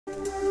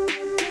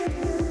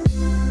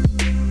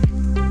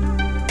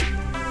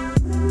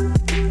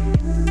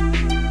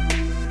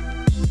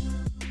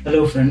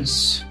Hello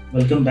friends,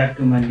 welcome back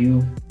to my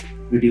new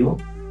video.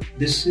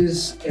 This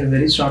is a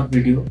very short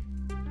video.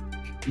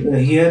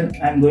 Here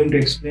I am going to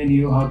explain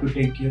you how to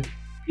take your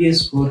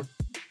PS4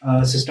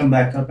 system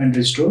backup and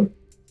restore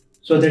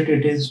so that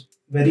it is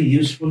very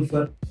useful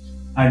for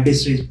hard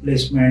disk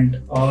replacement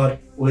or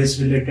OS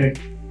related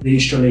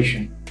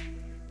reinstallation.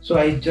 So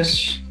I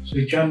just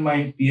switch on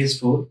my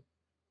PS4.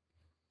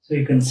 So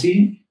you can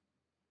see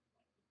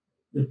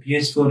the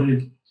PS4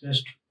 is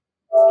just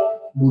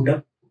boot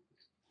up.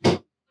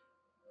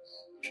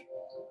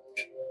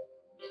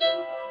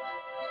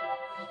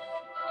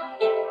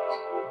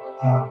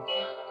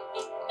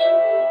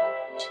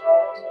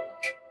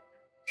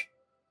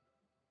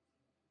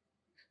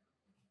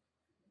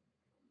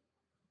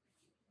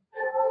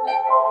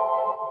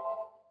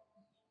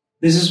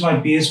 This is my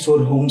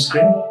PS4 home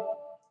screen.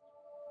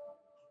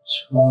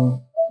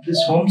 So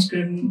this home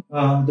screen,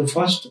 the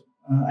first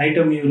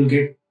item you will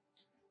get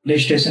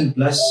PlayStation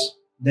Plus,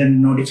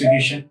 then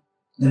notification,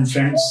 then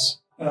friends,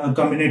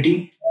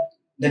 community,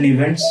 then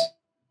events,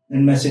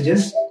 then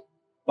messages,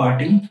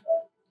 party,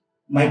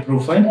 my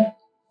profile.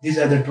 These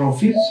are the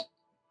trophies,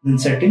 then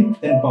setting,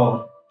 then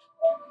power.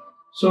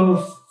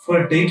 So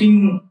for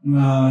taking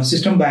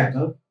system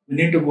backup, we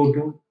need to go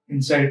to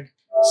inside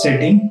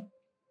setting,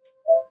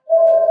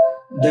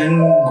 then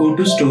go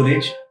to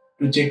storage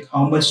to check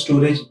how much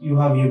storage you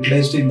have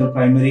utilized in the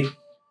primary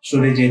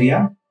storage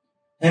area.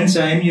 Hence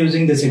I am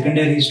using the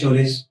secondary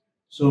storage,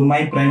 so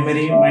my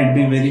primary might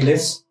be very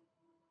less.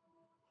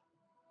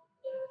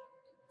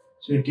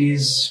 So it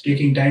is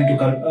taking time to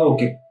calculate.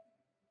 Okay,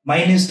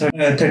 mine is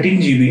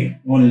 13 GB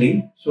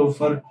only. So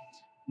for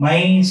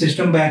my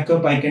system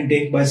backup, I can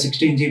take by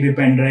 16 GB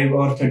pen drive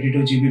or 32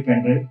 GB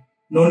pen drive.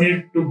 No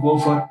need to go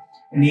for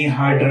any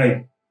hard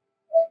drive.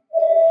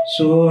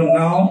 So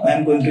now I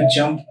am going to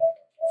jump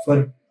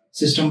for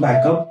system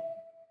backup.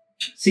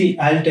 See,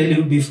 I'll tell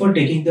you, before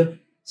taking the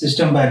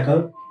system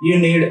backup, you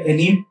need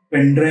any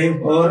pen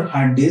drive or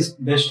hard disk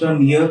based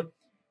on your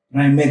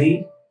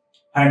primary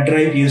hard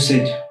drive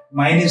usage.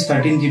 Mine is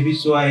 13 GB,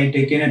 so I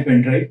taken a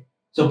pen drive.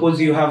 Suppose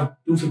you have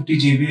 250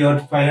 GB or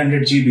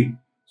 500 GB.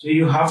 So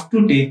you have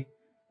to take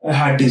a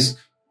hard disk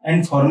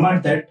and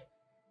format that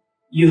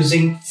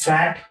using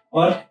FAT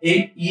or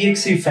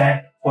exe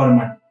FAT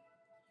format.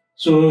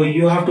 So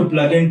you have to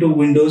plug into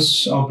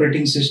Windows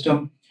operating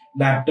system,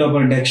 laptop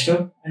or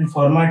desktop and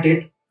format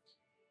it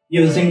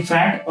using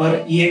FAT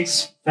or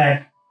exe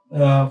FAT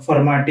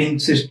formatting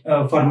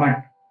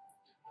format.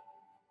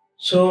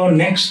 So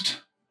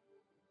next,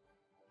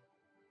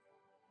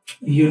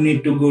 you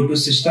need to go to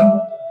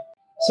system.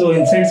 So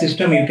inside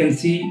system, you can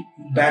see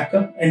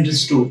backup and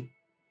restore.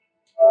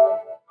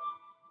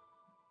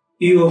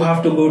 You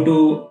have to go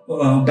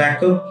to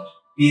backup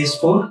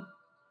PS4.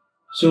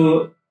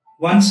 So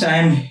once I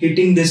am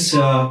hitting this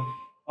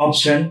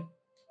option,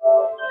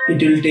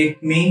 it will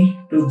take me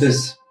to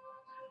this.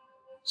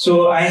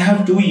 So I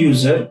have two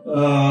users.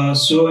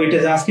 So it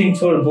is asking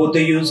for both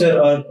the user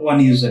or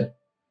one user.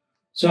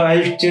 So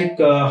I'll check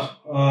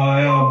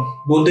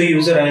both the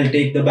user. I'll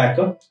take the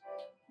backup.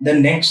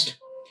 Then next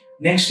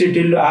it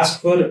will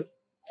ask for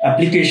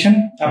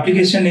application.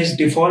 Application is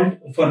default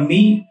for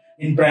me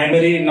in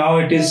primary. Now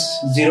it is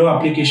 0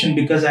 application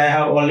because I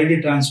have already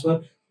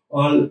transferred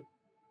all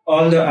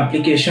the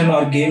application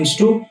or games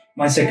to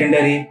my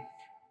secondary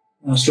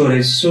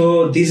storage.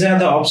 So these are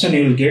the options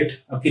you will get: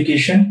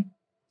 application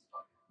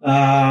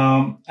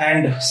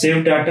and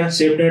save data.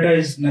 Save data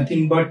is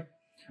nothing but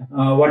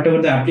whatever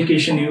the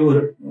application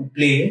you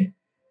play,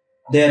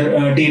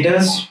 their data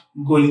is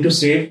going to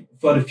save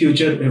for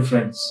future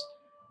reference.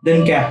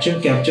 Then capture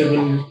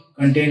will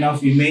contain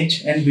of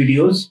image and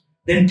videos,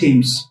 then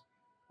themes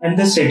and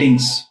the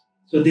settings.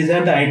 So these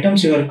are the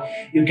items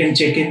you can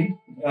check in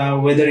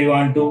whether you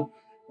want to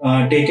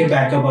take a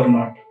backup or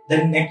not.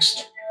 Then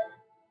next,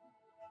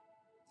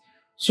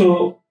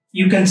 so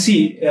you can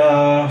see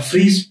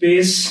free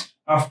space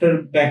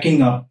after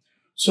backing up.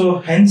 So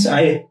hence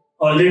I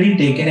already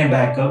taken a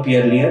backup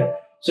earlier.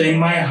 So in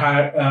my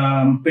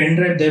pen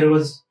drive there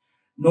was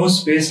no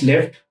space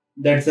left.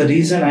 That's the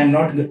reason I'm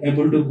not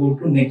able to go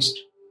to next.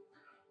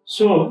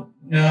 So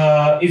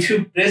if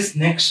you press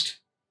next,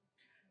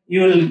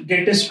 you will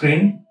get a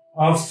screen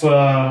of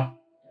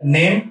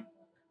name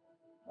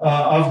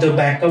of the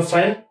backup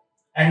file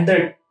and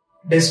the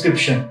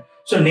description.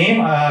 So name,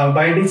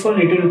 by default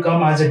it will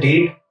come as a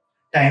date,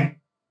 time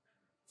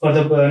for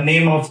the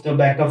name of the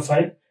backup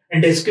file,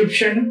 and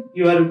description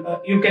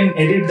you can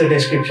edit the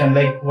description,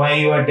 like why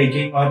you are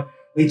taking or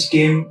which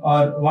game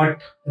or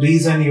what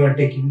reason you are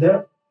taking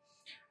the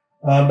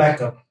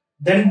backup.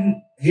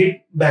 Then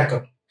hit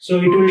backup. So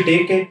it will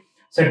take a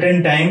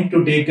certain time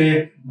to take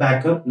a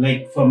backup.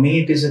 Like for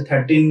me it is a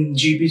 13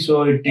 GB,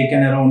 so it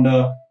taken around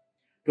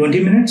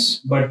 20 minutes.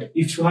 But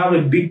if you have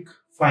a big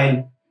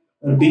file,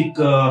 a big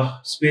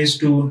space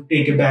to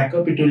take a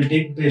backup, it will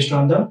take based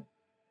on the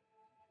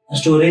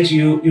storage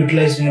you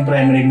utilized in a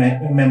primary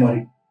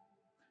memory.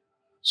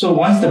 So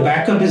once the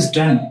backup is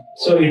done,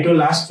 so it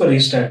will ask for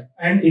restart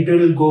and it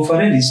will go for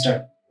a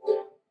restart.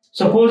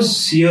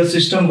 Suppose your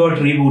system got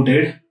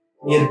rebooted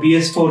your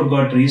PS4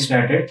 got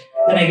restarted,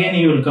 then again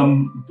you will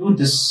come to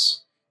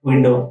this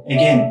window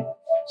again.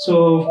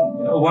 So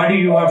what do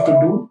you have to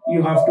do?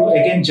 You have to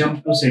again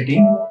jump to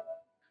setting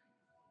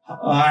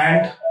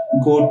and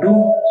go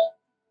to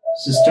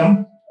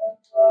system.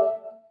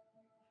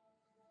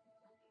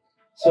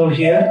 So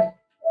here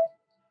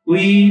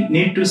we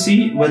need to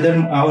see whether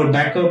our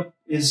backup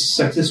is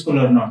successful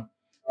or not.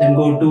 Then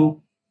go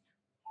to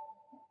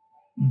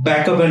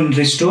backup and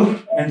restore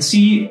and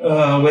see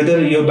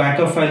whether your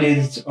backup file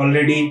is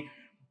already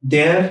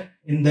there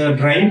in the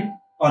drive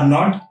or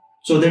not,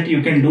 so that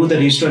you can do the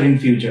restore in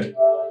future.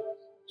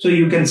 So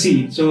you can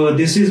see, so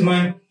this is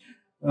my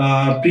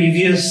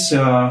previous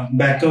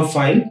backup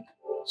file.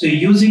 So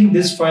using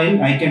this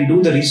file, I can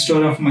do the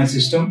restore of my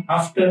system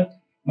after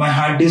my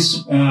hard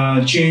disk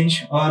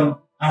change, or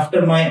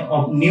after my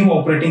new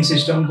operating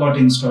system got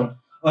installed.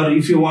 Or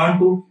if you want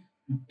to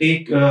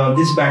take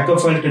this backup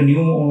file to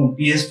new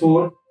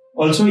PS4,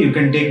 also you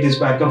can take this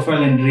backup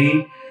file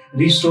and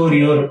restore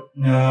your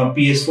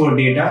PS4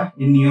 data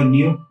in your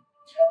new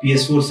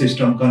PS4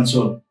 system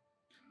console.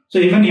 So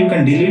even you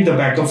can delete the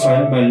backup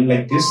file by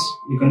like this.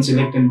 You can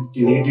select and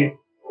delete it.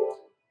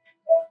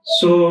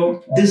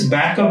 So this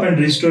backup and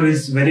restore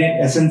is very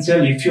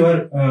essential if you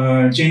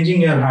are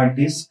changing your hard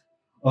disk,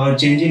 or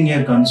changing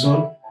your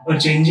console, or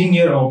changing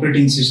your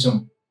operating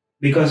system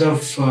because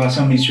of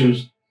some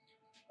issues.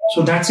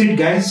 So that's it,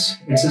 guys.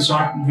 It's a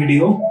short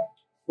video.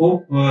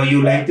 Hope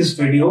you like this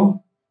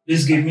video.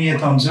 Please give me a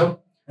thumbs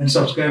up and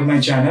subscribe my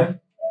channel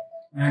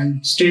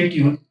and stay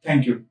tuned.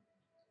 Thank you.